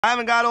I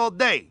haven't got all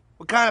day.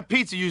 What kind of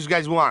pizza you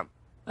guys want?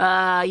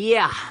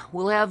 Yeah.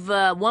 We'll have,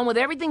 one with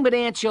everything but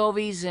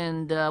anchovies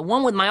and,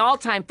 one with my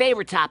all-time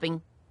favorite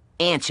topping,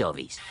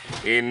 anchovies.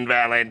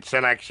 Invalid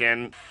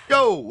selection.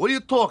 Yo, what are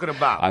you talking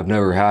about? I've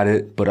never had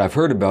it, but I've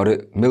heard about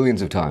it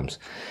millions of times.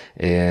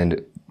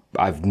 And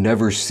I've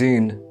never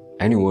seen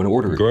anyone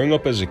order it. Growing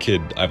up as a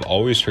kid, I've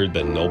always heard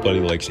that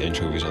nobody likes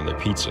anchovies on their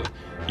pizza.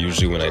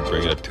 Usually when I'd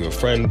bring it up to a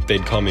friend,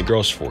 they'd call me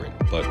gross for it.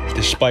 But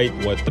despite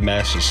what the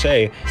masses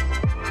say,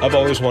 I've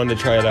always wanted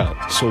to try it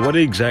out. So what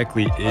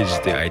exactly is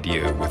the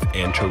idea with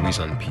anchovies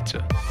on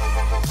pizza?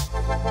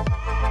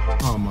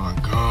 Oh my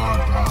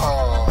God, bro.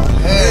 Oh,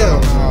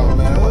 hell no,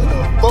 man. What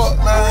the fuck,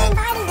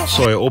 man?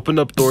 So I opened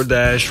up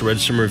DoorDash, read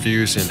some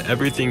reviews, and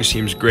everything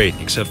seems great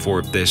except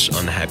for this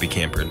unhappy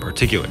camper in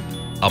particular.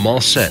 I'm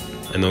all set.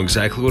 I know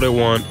exactly what I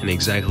want and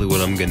exactly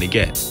what I'm gonna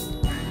get.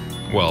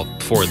 Well,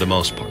 for the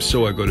most part.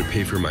 So I go to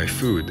pay for my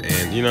food,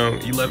 and you know,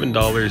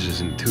 $11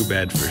 isn't too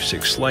bad for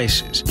 6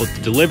 slices. But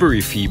the delivery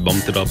fee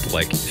bumped it up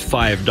like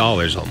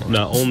 $5 almost.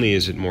 Not only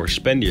is it more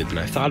spendier than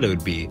I thought it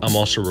would be, I'm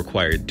also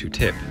required to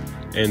tip.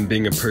 And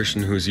being a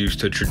person who's used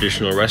to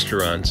traditional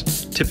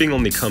restaurants, tipping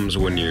only comes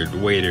when your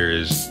waiter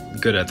is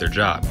good at their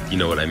job, you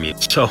know what I mean?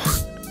 So,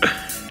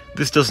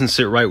 this doesn't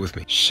sit right with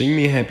me. Sing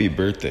me happy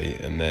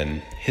birthday and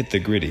then hit the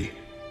gritty.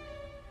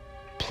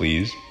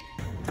 Please?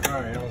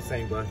 Alright, I don't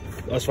sing, bud.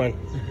 That's fine.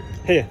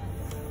 Hey,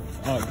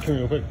 come here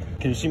real quick.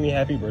 Can you sing me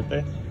happy birthday?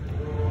 I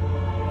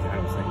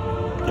don't sing.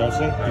 You don't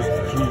sing?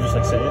 Can you just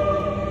like say it?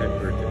 Happy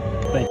birthday.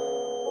 Thank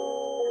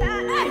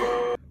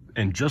you.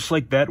 And just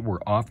like that, we're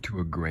off to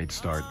a great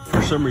start.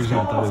 For some reason,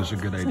 I thought it was a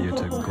good idea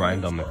to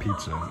grind on the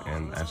pizza,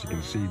 and as you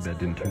can see, that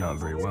didn't turn out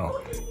very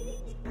well.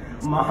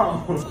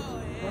 Mom, I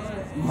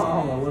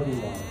love you,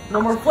 Mom.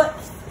 No more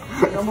flips.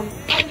 No more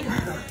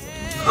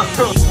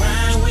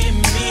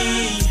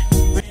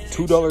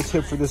 $2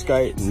 tip for this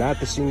guy not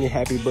to sing me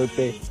happy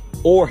birthday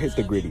or hit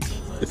the gritty.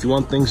 If you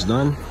want things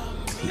done,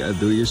 you gotta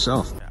do it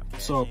yourself.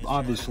 So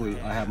obviously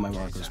I have my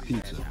Marco's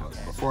pizza, but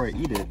before I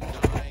eat it,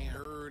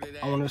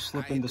 I want to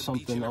slip into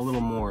something a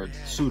little more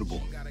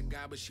suitable. Get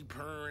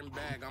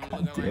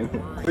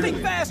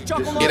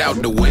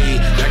out the way,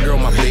 that girl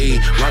my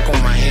babe, rock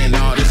on my hand,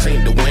 nah, this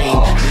ain't the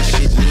Wayne. This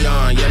shit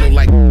neon, yellow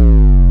like.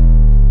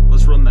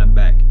 Let's run that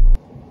back.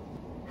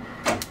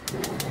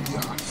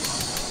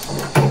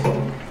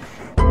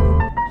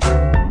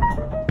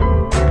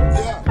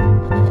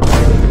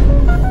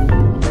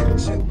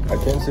 I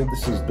can't say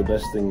this is the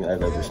best thing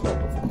I've ever smelled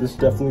before. This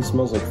definitely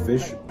smells like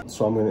fish,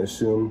 so I'm gonna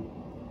assume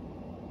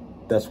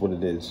that's what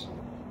it is.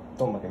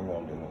 Don't look at me when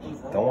I'm doing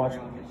this. Don't watch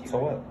it. So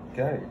what?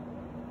 Get out of here.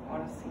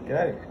 Get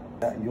out of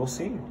here. You'll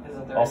see.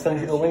 I'll send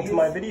you the link to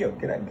my video.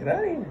 Get out of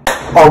here.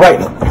 Alright.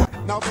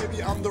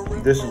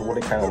 This is what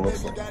it kind of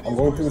looks like. I'm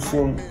going to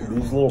assume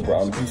these little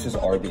brown pieces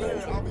are the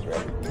anchovies,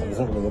 right? It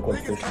doesn't really look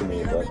like fish to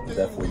me, but it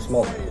definitely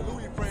smells like it.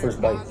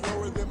 First bite.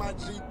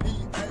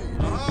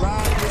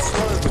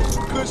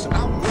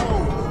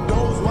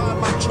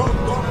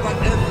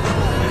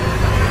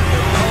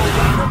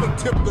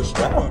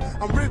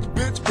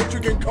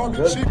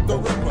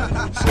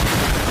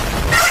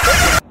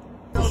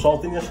 The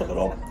saltiness of it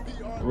all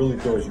really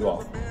throws you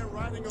off.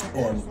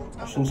 And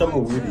since I'm a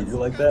weird eater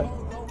like that,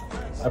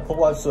 I put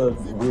lots of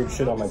weird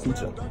shit on my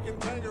pizza,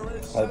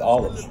 like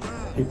olives.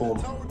 People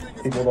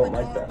don't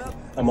like that.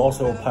 I'm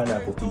also a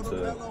pineapple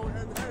pizza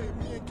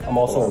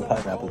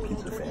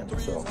fan.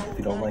 So if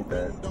you don't like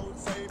that,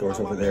 door's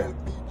over there.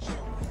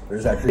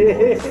 There's actually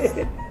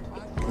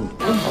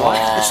more.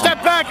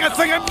 Step back, I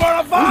think I'm for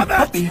a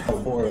father!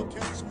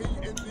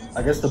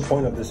 I guess the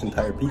point of this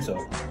entire pizza,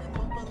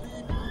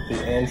 the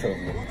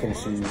anchovy, you can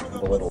see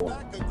the little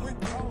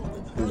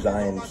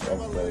designs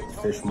of the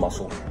fish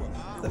muscle,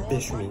 the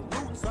fish meat.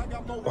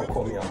 Don't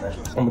quote me on that.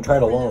 I'm gonna try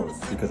it alone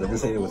because I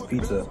just ate it with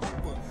pizza.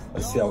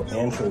 Let's see how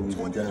anchovies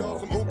in general.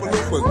 Don't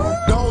swing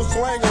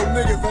on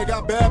niggas, they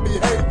got bad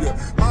behavior.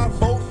 My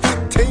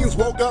 415s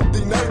woke up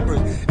the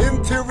neighbors.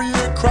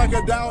 Interior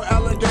crocodile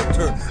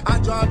alligator. I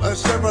drive a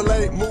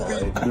Chevrolet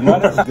movie. They're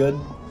not as good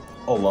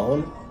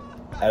alone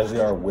as they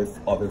are with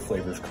other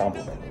flavors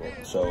complementing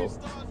it. So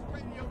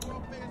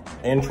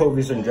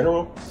anchovies in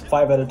general,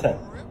 5 out of 10.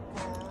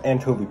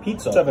 Anchovy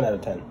pizza, 7 out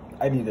of 10.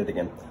 I'd eat it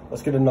again.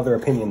 Let's get another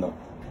opinion though.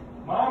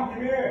 Mom,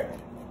 come here.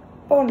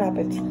 Bon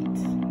appetit.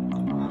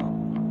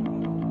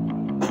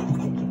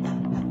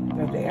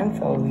 The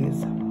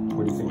anchovies.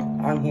 What do you think?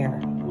 On here.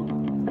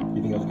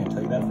 You think I was going to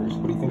tell you that first?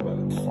 What do you think about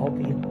it?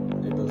 Salty.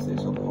 It does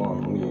taste salty. Hold on,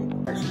 let me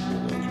actually do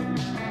the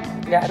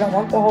anchovy. Yeah, I don't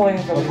want the whole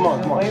anchovy. Oh, come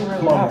on, come on, man.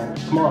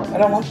 Come on. I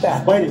don't want that.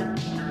 Just bite it.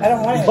 I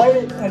don't want Just it. bite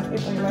it.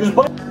 Just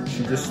bite it.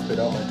 She just spit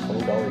out my $20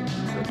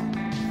 pizza.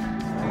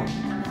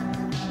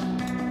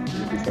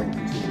 You're trying to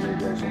pizza in your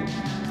reaction.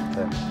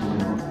 Okay.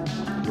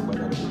 Take a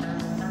bite out of it.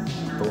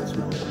 Don't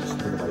sweeten it. Just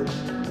take a bite.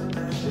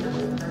 Take a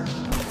bite.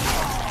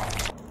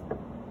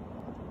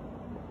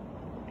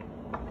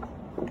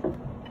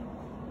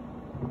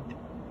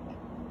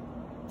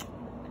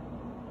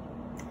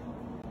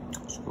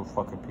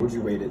 Fucking pizza. Would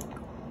you rate it?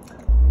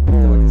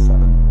 Like a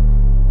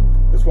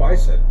 7. That's what I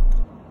said.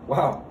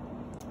 Wow.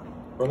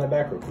 Run that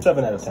back real quick.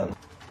 7 out of 10.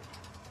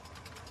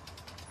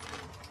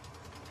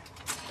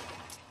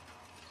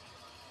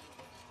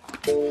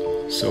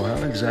 So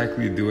how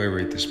exactly do I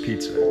rate this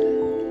pizza?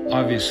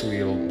 Obviously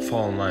it'll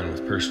fall in line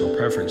with personal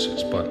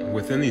preferences, but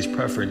within these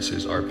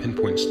preferences are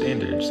pinpoint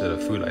standards that a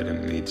food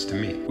item needs to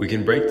meet. We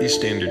can break these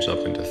standards up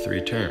into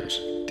 3 terms.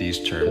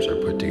 These terms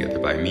are put together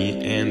by me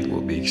and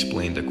will be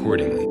explained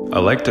accordingly.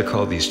 I like to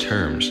call these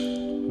terms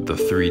the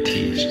 3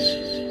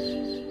 T's.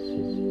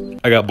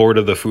 I got bored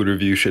of the food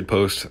review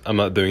shitpost. I'm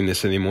not doing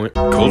this anymore.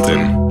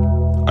 Colton,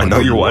 I know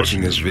you're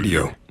watching this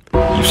video.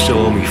 You still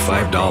owe me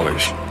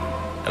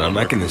 $5, and I'm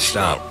not gonna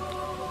stop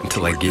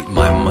until I get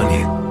my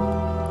money.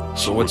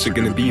 So what's it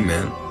gonna be,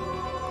 man?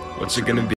 What's it gonna be?